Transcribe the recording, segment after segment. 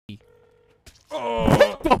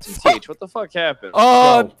Oh, TH, what the fuck happened?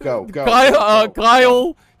 Go.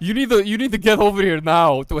 Kyle, you need to get over here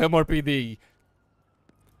now to MRPD.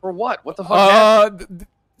 For what? What the fuck happened?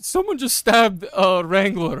 Someone just stabbed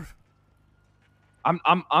Wrangler.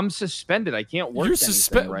 I'm suspended. I can't work. You're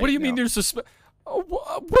suspended. What do you mean you're suspended?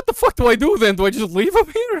 What the fuck do I do then? Do I just leave him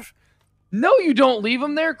here? No, you don't leave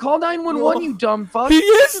him there. Call 911, you dumb fuck. He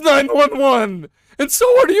is 911, and so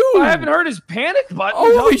are you. I haven't heard his panic button.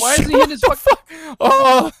 Holy Why shit! is he in his fuck?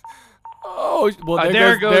 Well,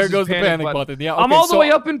 there goes the panic button. Yeah, okay, I'm all the way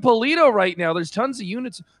up in Polito right now. There's tons of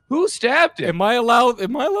units. Who stabbed him? Am I allowed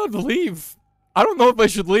to leave? I don't know if I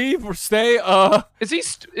should leave or stay. Is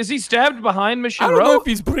he stabbed behind Mission Row? I don't know if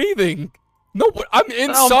he's breathing. No, but I'm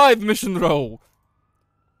inside Mission Row.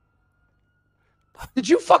 Did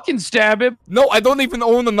you fucking stab him? No, I don't even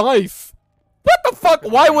own a knife. What the fuck?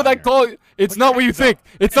 Why would I call it? It's not what you think.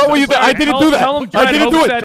 It's not what you think. I didn't do that. I didn't do it.